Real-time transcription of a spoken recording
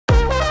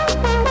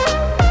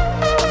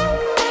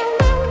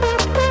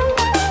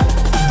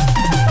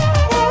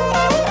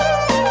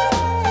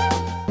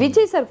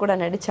Vijay sir கூட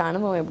நடிச்ச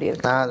அனுபவம் எப்படி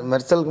இருக்கு? நான்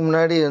மெர்சலுக்கு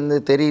முன்னாடி வந்து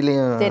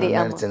தெரியலையும்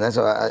நடிச்சிருந்தேன்.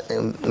 ஸோ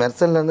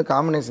மெர்சலில் வந்து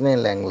காம்பினேஷனே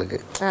இல்லை எங்களுக்கு.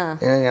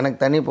 எனக்கு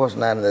தனி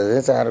போர்ஷனாக இருந்தது.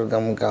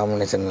 சாருக்கும்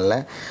காம்பினேஷன் இல்லை.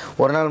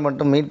 ஒரு நாள்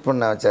மட்டும் மீட்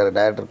பண்ண வச்சார்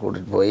டேரக்டர்,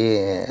 கூட்டிகிட்டு போய்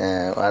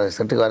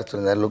செட்டுக்கு வர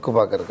சொல்லியிருந்தார் லுக்கு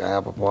பார்க்கறதுக்காக.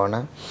 அப்போ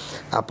போனேன்.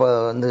 அப்போ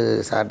வந்து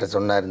சார்கிட்ட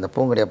சொன்னார், இந்த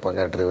பூங்கடி அப்பா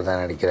கேரக்டர்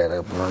தான் நடிக்கிறாரு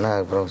அப்படின்னா.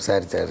 அப்புறம்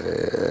விசாரித்தார்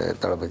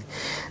தளபதி,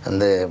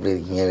 வந்து எப்படி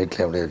இருக்கீங்க,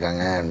 வீட்டில் எப்படி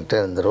இருக்காங்கன்ட்டு,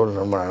 இந்த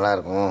ரோல் ரொம்ப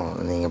நல்லாயிருக்கும்,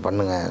 நீங்கள்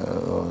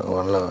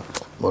பண்ணுங்கள்,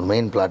 ஒரு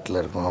மெயின் பிளாட்டில்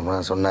இருக்கும்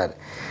அப்படின்னு சொன்னார்.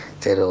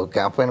 சரி ஓகே.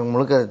 அப்போ எனக்கு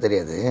முழுக்கதை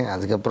தெரியாது.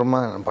 அதுக்கப்புறமா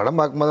படம்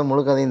பார்க்கும்போது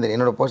முழுக்கதையும் தெரியும்.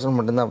 என்னோடய போர்ஷன்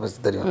மட்டும்தான்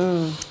ஃபஸ்ட்டு தெரியும்.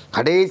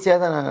 கடைசியாக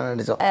தான் நான்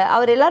நடித்தோம்.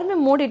 அவர் எல்லாருமே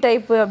மூடி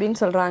டைப்பு அப்படின்னு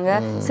சொல்கிறாங்க,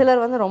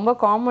 சிலர் வந்து ரொம்ப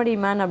காமெடி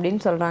மேன்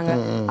அப்படின்னு சொல்கிறாங்க.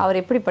 அவர்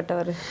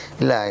எப்படிப்பட்டவர்?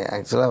 இல்லை,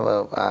 ஆக்சுவலாக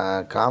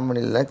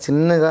காமெடியில்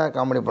சின்னதாக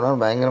காமெடி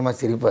பண்ணாலும் பயங்கரமாக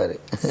சிரிப்பார்.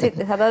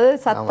 அதாவது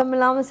சத்தம்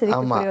இல்லாமல்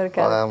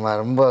சிரிப்பார். ஆமாம்,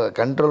 ரொம்ப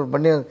கண்ட்ரோல்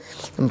பண்ணி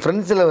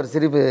ஃப்ரெண்ட்ஸில் ஒரு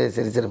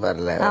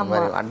சிரிச்சிருப்பார்ல,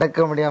 மாதிரி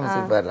அடக்க முடியாமல்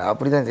சிரிப்பார்ல,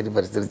 அப்படி தான்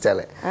சிரிப்பார்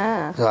சிரித்தாலே.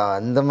 ஸோ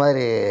அந்த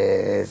மாதிரி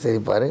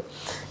சிரிப்பார்.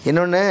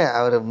 இன்னொன்று,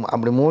 அவர்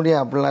அப்படி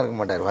மூடியாக அப்படிலாம் இருக்க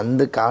மாட்டார்.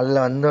 வந்து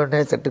காலையில் வந்தோடனே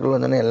செட்டுக்குள்ளே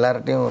வந்தோடனே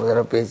எல்லார்ட்டையும் ஒரு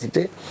தடவை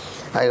பேசிவிட்டு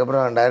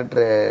அதுக்கப்புறம்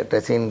டைரக்டர்கிட்ட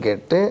சீன்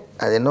கேட்டு,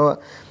 அது இன்னும்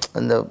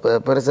அந்த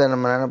பெருசாக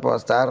நம்ம நினைப்போம்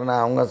ஸ்டார்னா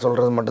அவங்க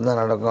சொல்கிறது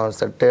மட்டும்தான் நடக்கும்,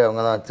 செட்டு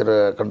அவங்க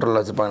தான் கண்ட்ரோலில்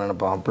வச்சுருப்பாங்க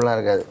நினைப்போம். அப்படிலாம்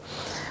இருக்காது.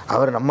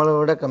 அவர் நம்மளை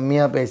விட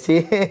கம்மியாக பேசி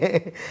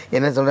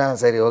என்ன சொல்கிறாங்க,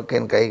 சரி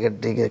ஓகேன்னு கை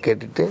கட்டி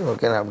கேட்டுட்டு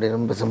ஓகே அப்படி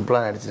ரொம்ப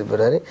சிம்பிளாக நடிச்சிட்டு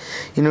போயிடுவார்.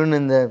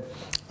 இன்னொன்று, இந்த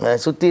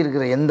சுற்றி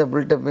இருக்கிற எந்த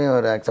பில்டப்பையும்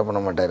அவர் அக்செப்ட்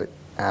பண்ண மாட்டார்.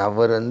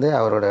 அவர் வந்து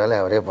அவரோட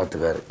வேலையை அவரே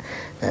பார்த்துக்குவார்.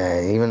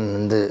 ஈவன்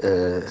வந்து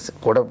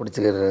கொடை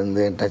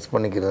பிடிச்சிக்கிறது, டச்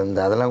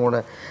பண்ணிக்கிறது, அதெல்லாம் கூட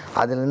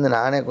அதுலேருந்து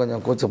நானே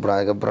கொஞ்சம் கூச்சப்படும்.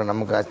 அதுக்கப்புறம்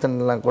நமக்கு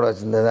அசிஸ்டன்ட்லாம் கூட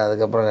வச்சுருந்தது.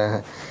 அதுக்கப்புறம்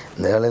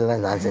இந்த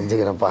வேலையெல்லாம் நான்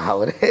செஞ்சுக்கிறேன்ப்பா,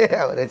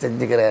 அவரே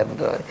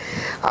செஞ்சுக்கிறாருன்ற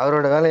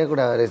அவரோட வேலையை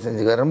கூட அவரே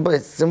செஞ்சுக்குவார். ரொம்ப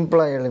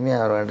சிம்பிளாக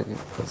எளிமையாக அவர் வாட்டுக்கு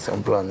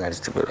சிம்பிளாக வந்து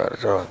அடிச்சுட்டு போயிடுவார்.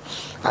 ஸோ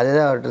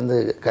அதுதான் அவர்கிட்ட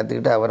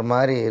கற்றுக்கிட்டு அவர்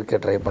மாதிரி இருக்க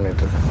ட்ரை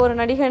பண்ணிட்டுருக்கேன். ஒரு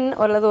நடிகன்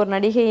அல்லது ஒரு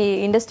நடிகை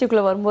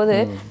இண்டஸ்ட்ரிக்குள்ளே வரும்போது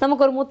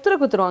நமக்கு ஒரு முத்திரை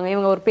குத்துருவாங்க,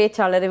 இவங்க ஒரு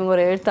பேச்சாளர், இவங்க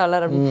ஒரு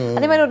எழுத்தாளர் அப்படின்னு.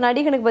 அதே மாதிரி ஒரு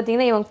நடிகனுக்கு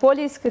பார்த்தீங்கன்னா இவங்க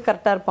போலீஸ்க்கு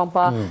கரெக்டாக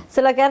இருப்பான்ப்பா.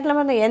 சில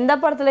கேரக்டர்ல எந்த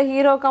படத்தில்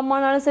ஹீரோக்கு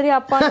அம்மானாலும் சரி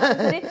அப்பானாலும்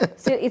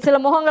சரி சில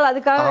முகங்கள்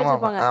அதுக்காக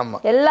வச்சிருப்பாங்க.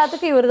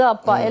 எல்லாத்துக்கும் இவர் தான்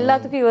அப்பா,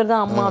 எல்லாத்துக்கும் இவர்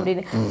தான் அம்மா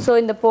அப்படின்னு. ஸோ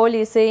இந்த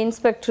police,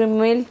 inspector,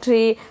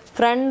 military,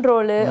 front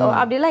roll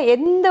அப்படிலாம்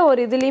எந்த ஒரு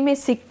இதுலேயுமே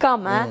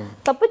சிக்காம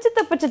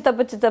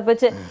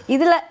தப்பிச்சு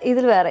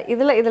இதில் வேற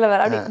இதில் வேற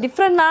அப்படி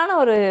டிஃப்ரெண்டான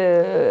ஒரு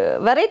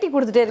வெரைட்டி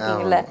கொடுத்துட்டே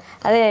இருக்கீங்கல்ல.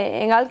 அதே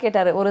எங்கள் ஆள்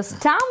கேட்டார், ஒரு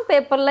ஸ்டாம்ப்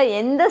பேப்பரில்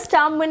எந்த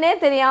ஸ்டாம்புன்னே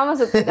தெரியாமல்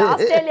சுற்றுது,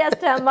 ஆஸ்திரேலியா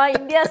ஸ்டாம்பா,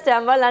 இந்தியா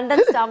ஸ்டாம்பா,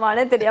 லண்டன்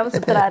ஸ்டாம்பானே தெரியாமல்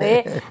சுற்றுறாரு,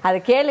 அதை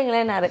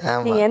கேளுங்களேன்னாரு.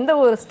 நீங்கள் எந்த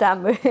ஒரு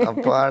ஸ்டாம்பு?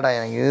 அப்பாடா,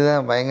 எனக்கு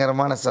இதுதான்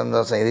பயங்கரமான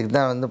சந்தோஷம். இதுக்கு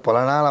தான் வந்து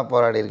பல நாளாக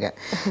போராடி இருக்கேன்.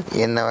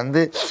 என்னை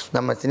வந்து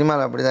நம்ம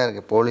சினிமாவில் அப்படி தான்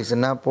இருக்குது.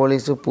 போலீஸுன்னா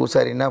போலீஸு,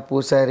 பூசாரின்னா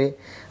பூசாரி,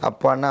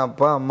 அப்பான்னா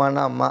அப்பா,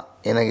 அம்மானா அம்மா.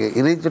 எனக்கு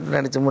இறுதிச்சுட்டு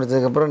நடித்து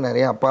முடிச்சதுக்கப்புறம்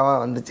நிறைய அப்பாவாக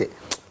வந்துச்சு.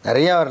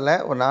 நிறையா வரல,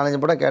 ஒரு 4-5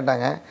 படம்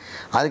கேட்டாங்க.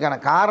 அதுக்கான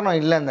காரணம்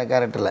இல்லை அந்த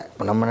கேரக்டரில்.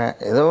 இப்போ நம்ம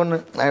ஏதோ ஒன்று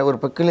ஒரு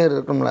பெக்குலியர்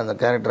இருக்கும்ல அந்த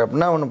கேரக்டர்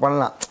அப்படின்னா ஒன்று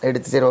பண்ணலாம்,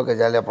 எடுத்து சரி ஓகே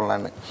ஜாலியாக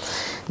பண்ணலான்னு.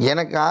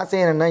 எனக்கு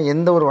ஆசை என்னென்னா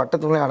எந்த ஒரு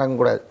வட்டத்துக்குள்ளேயும்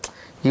அடங்கக்கூடாது.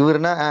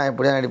 இவருனா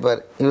இப்படி தான்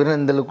நடிப்பார், இவருனா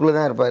இந்த லுக்கில்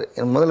தான் இருப்பார்.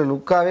 முதல்ல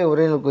லுக்காகவே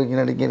ஒரே லுக் வைக்க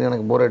நடிக்கிறது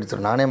எனக்கு போர்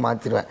அடிச்சிடும். நானே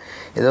மாற்றிடுவேன்.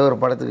 ஏதோ ஒரு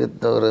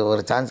படத்துக்கு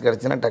ஒரு சான்ஸ்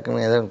கிடச்சின்னா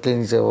டக்குன்னு ஏதோ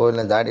கிளீனிக்ஸோ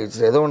இல்லை தாடி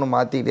வச்சு ஏதோ ஒன்று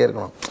மாற்றிக்கிட்டே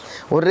இருக்கணும்.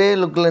 ஒரே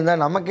லுக்கில்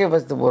இருந்தால் நமக்கே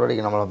ஃபஸ்ட்டு போர்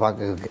அடிக்கும் நம்மளை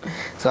பார்க்கறதுக்கு.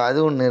 ஸோ அது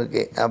ஒன்று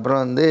இருக்குது.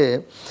 அப்புறம் வந்து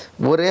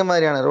ஒரே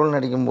மாதிரியான ரோல்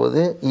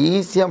நடிக்கும்போது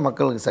ஈஸியாக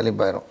மக்களுக்கு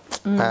சலிப்பாயிரும்.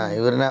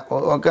 இவருனா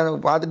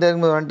உட்காந்து பார்த்துட்டே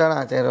இருக்கும்போது வந்துட்டானா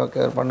சரி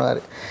ஓகே அவர்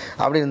பண்ணுவார்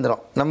அப்படி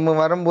இருந்துடும். நம்ம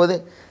வரும்போது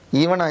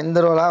ஈவனா இந்த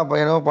ரோலா அப்போ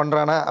என்னவோ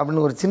பண்ணுறானா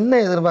அப்படின்னு ஒரு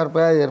சின்ன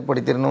எதிர்பார்ப்பையாக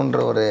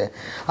ஏற்படுத்திடணுன்ற ஒரு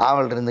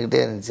ஆவல்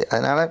இருந்துக்கிட்டே இருந்துச்சு.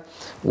 அதனால்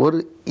ஒரு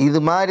இது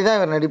மாதிரி தான்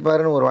இவர்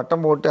நடிப்பாருன்னு ஒரு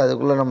வட்டம் போட்டு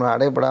அதுக்குள்ளே நம்மளை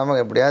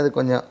அடைப்படாமல் எப்படியாவது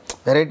கொஞ்சம்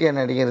வெரைட்டியாக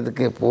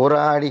நடிக்கிறதுக்கு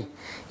போராடி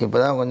இப்போ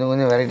தான்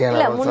கொஞ்சம்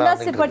வெரைட்டியான.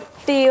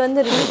 முண்டாசுப்பட்டி வந்து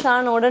ரிலீஸ்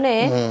ஆன உடனே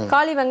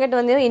காளி வெங்கட்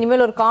வந்து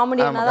இனிமேல் ஒரு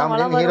காமெடியான தான்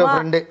வளம்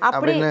வருவான்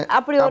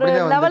அப்படி ஒரு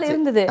லெவல்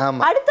இருந்தது.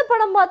 அடுத்த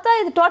படம் பார்த்தா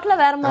இது டோட்டலா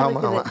வேற மாதிரி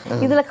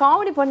இருக்குது. இதுல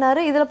காமெடி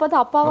பண்ணாரு, இதுல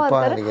பார்த்தா அப்பாவா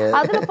இருக்காரு,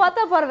 அதுல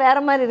பார்த்தா பாரு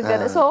வேற மாதிரி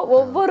இருக்காரு. ஸோ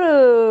ஒவ்வொரு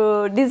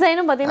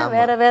டிசைனும் பார்த்தீங்கன்னா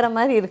வேற வேற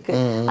மாதிரி இருக்கு.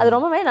 அது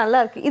ரொம்பவே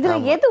நல்லா இருக்கு. இதுல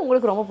எது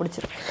உங்களுக்கு ரொம்ப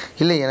பிடிச்சிருக்கு?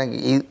 இல்லை, எனக்கு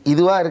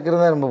இதுவா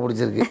இருக்கிறது தான் ரொம்ப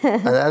பிடிச்சிருக்கு.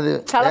 அதாவது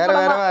வேற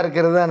வேறவா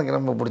இருக்கிறது தான் எனக்கு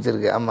ரொம்ப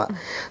பிடிச்சிருக்கு. ஆமாம்,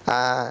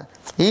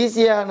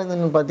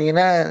 ஈஸியானதுன்னு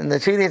பார்த்தீங்கன்னா இந்த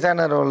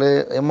சீரியஸான ரோலு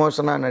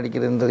எமோஷனாக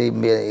நடிக்கிறதுன்றது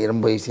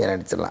ரொம்ப ஈஸியாக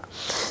நடிச்சிடலாம்.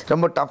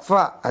 ரொம்ப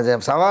டஃப்பாக அது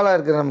சவாலாக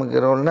இருக்கிற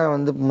நமக்கு ரோல்னால்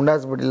வந்து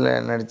முண்டாசுப்பட்டியில்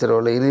நடித்த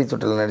ரோல், இறுதி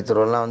சுற்றில் நடித்த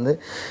ரோல்லாம் வந்து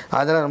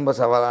அதெல்லாம் ரொம்ப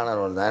சவாலான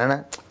ரோல் தான். ஏன்னா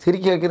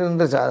சிரிக்க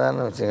வைக்கிறதுன்ற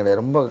சாதாரண விஷயம்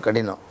கிடையாது, ரொம்ப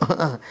கடினம்.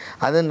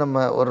 அது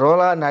நம்ம ஒரு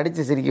ரோலாக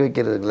நடித்து சிரிக்க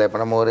வைக்கிறது இருக்குல்ல.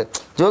 இப்போ நம்ம ஒரு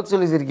ஜோக்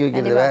சொல்லி சிரிக்க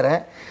வைக்கிறது வேறு,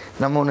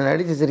 நம்ம ஒன்று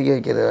நடித்து சிரிக்க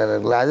வைக்கிறது வேறு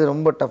இருக்குல்ல. அது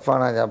ரொம்ப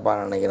டஃப்பான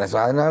ஜாப்பாக நினைக்கிறேன். ஸோ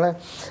அதனால்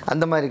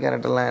அந்த மாதிரி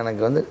கேரக்டர்லாம்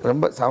எனக்கு வந்து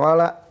ரொம்ப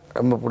சவாலாக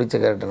ரொம்ப பிடிச்ச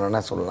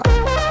கேரக்டர்னா சொல்லலாம்.